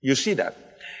 You see that?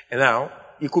 And now,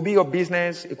 it could be your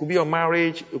business, it could be your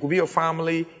marriage, it could be your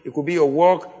family, it could be your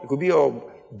work, it could be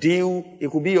your deal,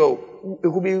 it could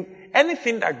be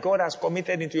anything that God has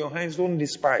committed into your hands. Don't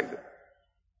despise it.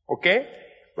 Okay?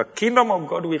 The kingdom of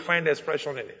God will find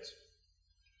expression in it.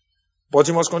 But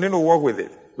you must continue to work with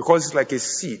it, because it's like a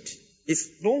seed.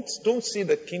 Don't see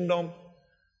the kingdom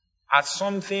as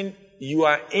something you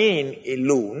are in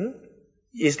alone.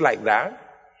 It's like that.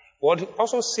 But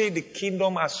also see the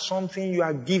kingdom as something you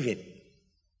are giving.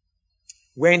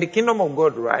 We're in the kingdom of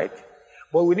God, right?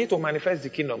 But we need to manifest the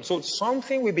kingdom. So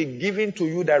something will be given to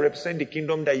you that represents the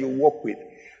kingdom that you work with.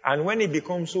 And when it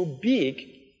becomes so big,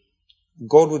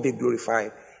 God will be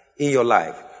glorified in your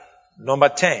life. Number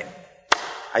 10.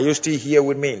 Are you still here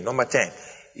with me? Number 10.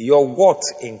 Your what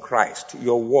in Christ?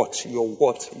 Your what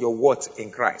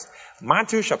in Christ?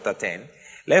 Matthew chapter 10.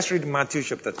 Let's read Matthew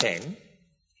chapter 10.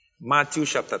 Matthew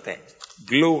chapter 10.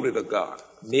 Glory to God.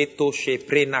 Neto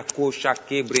sheprena kosha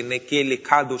kebrene kele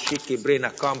kado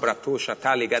shekebrena kambra tosha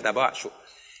tali gadabasho.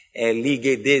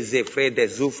 Elige deze frede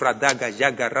zufra daga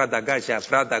jaga rada gaja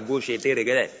frada goshe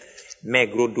deregede.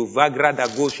 Megro duvagra da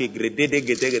goshe gredede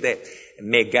gedegede.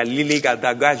 Megalili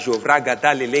gadaga jovraga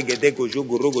dali legede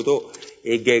gojugu rogodo.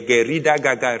 Egegerida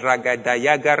gaga raga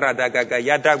dayaga rada gaga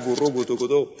yada gurogodo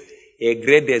godo.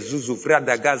 Egrede zuzufra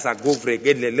da gaza govre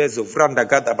gedele zufra da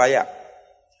gadabaya.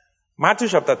 Matthew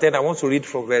chapter 10, I want to read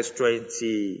from verse 29.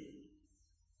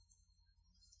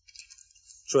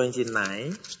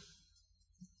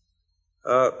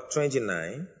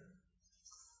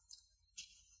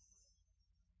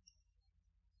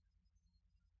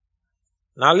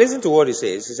 Now listen to what he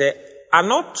says. He said, are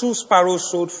not 2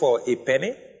 sparrows sold for a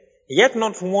penny? Yet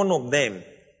not one of them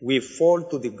will fall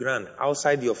to the ground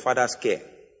outside your Father's care.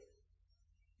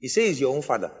 He says he's your own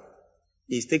Father.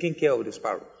 He's taking care of the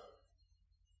sparrows.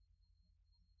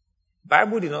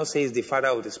 Bible did not say he's the father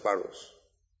of the sparrows.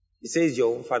 It says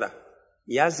your own Father.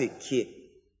 He has a care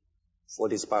for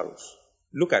the sparrows.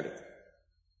 Look at it.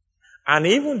 And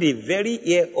even the very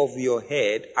hair of your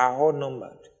head are all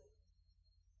numbered.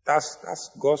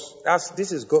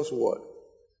 This is God's word.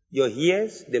 Your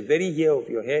hairs, the very hair of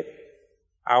your head,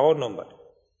 are all numbered.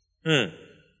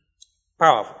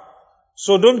 Powerful.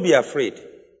 So don't be afraid.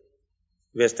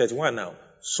 Verse 31 now.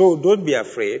 So don't be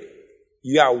afraid.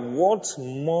 You are worth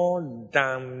more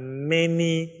than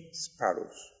many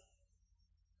sparrows.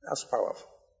 That's powerful.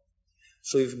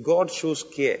 So if God shows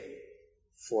care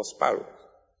for sparrows,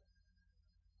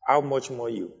 how much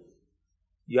more you?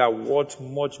 You are worth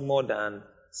much more than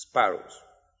sparrows.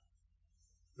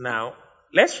 Now,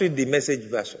 let's read the Message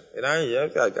version.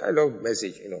 I love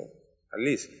Message, at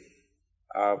least.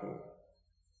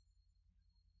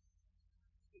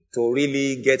 To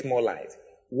really get more light.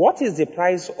 What is the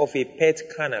price of a pet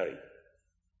canary?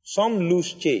 Some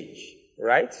lose change,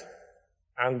 right?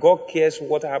 And God cares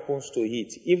what happens to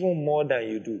it, even more than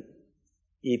you do.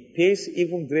 He pays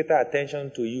even greater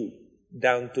attention to you,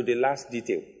 down to the last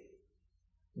detail.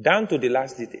 Down to the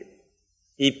last detail.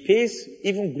 He pays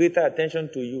even greater attention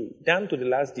to you, down to the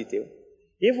last detail,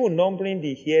 even numbering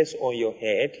the hairs on your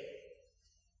head.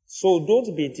 So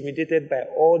don't be intimidated by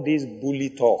all this bully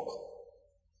talk.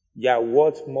 You are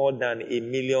worth more than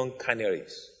 1,000,000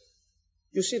 canaries.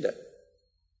 You see that?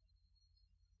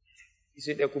 You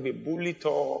see, there could be bully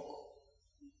talk,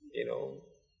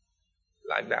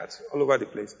 like that, all over the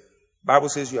place. Bible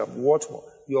says you are worth more.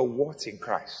 You are worth in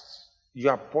Christ. You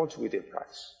are bought with a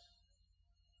price.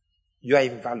 You are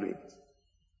invaluable.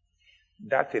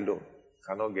 That alone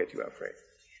cannot get you afraid.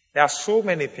 There are so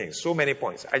many things, so many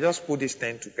points. I just put these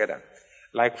 10 together.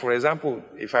 Like, for example,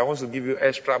 if I want to give you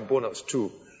extra bonus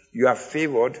too, you are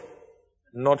favored,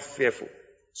 not fearful.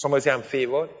 Somebody say, I'm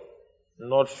favored,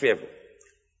 not fearful.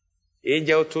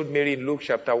 Angel told Mary in Luke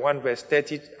chapter 1 verse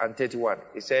 30 and 31.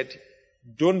 He said,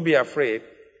 don't be afraid.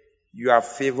 You are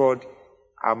favored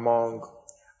among,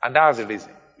 and that's the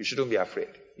reason. You shouldn't be afraid.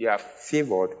 You are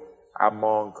favored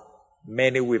among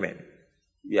many women.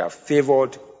 You are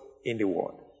favored in the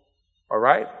world.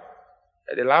 Alright?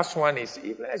 The last one is,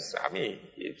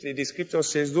 the scripture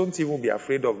says, don't even be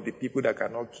afraid of the people that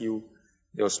cannot kill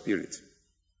your spirit.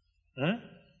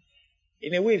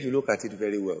 In a way, if you look at it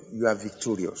very well, you are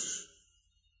victorious.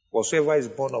 Whatsoever is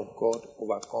born of God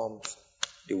overcomes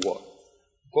the world.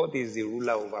 God is the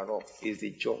ruler over all. He is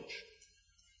the judge.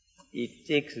 He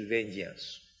takes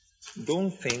vengeance.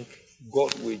 Don't think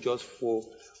God will just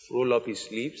roll up his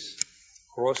sleeves,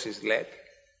 cross his leg.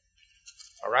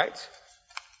 Alright?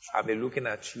 I'll be looking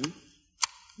at you,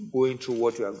 going through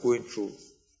what you are going through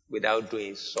without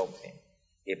doing something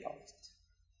about it.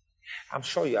 I'm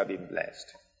sure you have been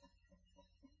blessed.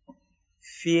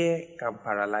 Fear can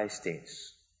paralyze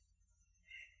things.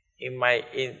 In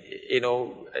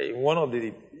one of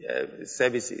the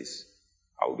services,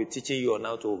 I will be teaching you on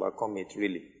how to overcome it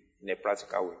really in a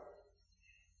practical way.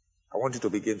 I want you to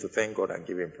begin to thank God and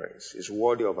give him praise. He's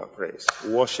worthy of our praise.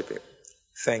 Worship him.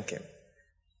 Thank him.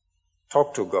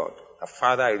 Talk to God.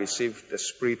 Father, I receive the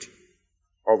spirit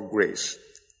of grace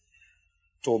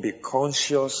to be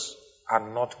conscious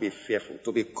and not be fearful,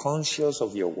 to be conscious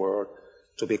of your word,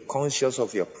 to be conscious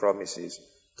of your promises,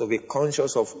 to be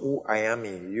conscious of who I am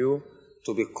in you,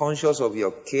 to be conscious of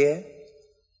your care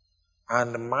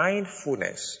and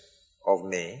mindfulness of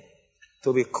me,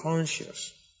 to be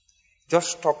conscious.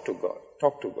 Just talk to God.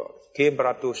 Talk to God.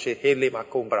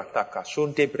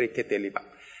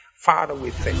 Father, we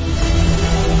thank you.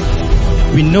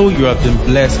 We know you have been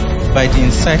blessed by the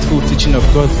insightful teaching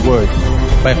of God's Word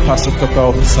by Pastor Tope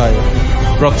Awofisayo,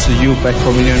 brought to you by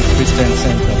Communion Christian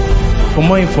Center. For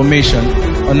more information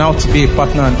on how to be a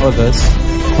partner and others,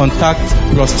 contact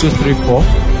 +234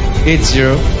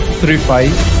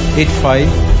 8035 85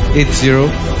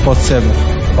 8047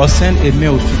 or send a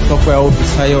mail to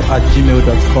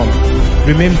topeawofisayo@gmail.com.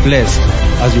 Remain blessed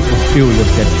as you fulfill your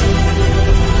destiny.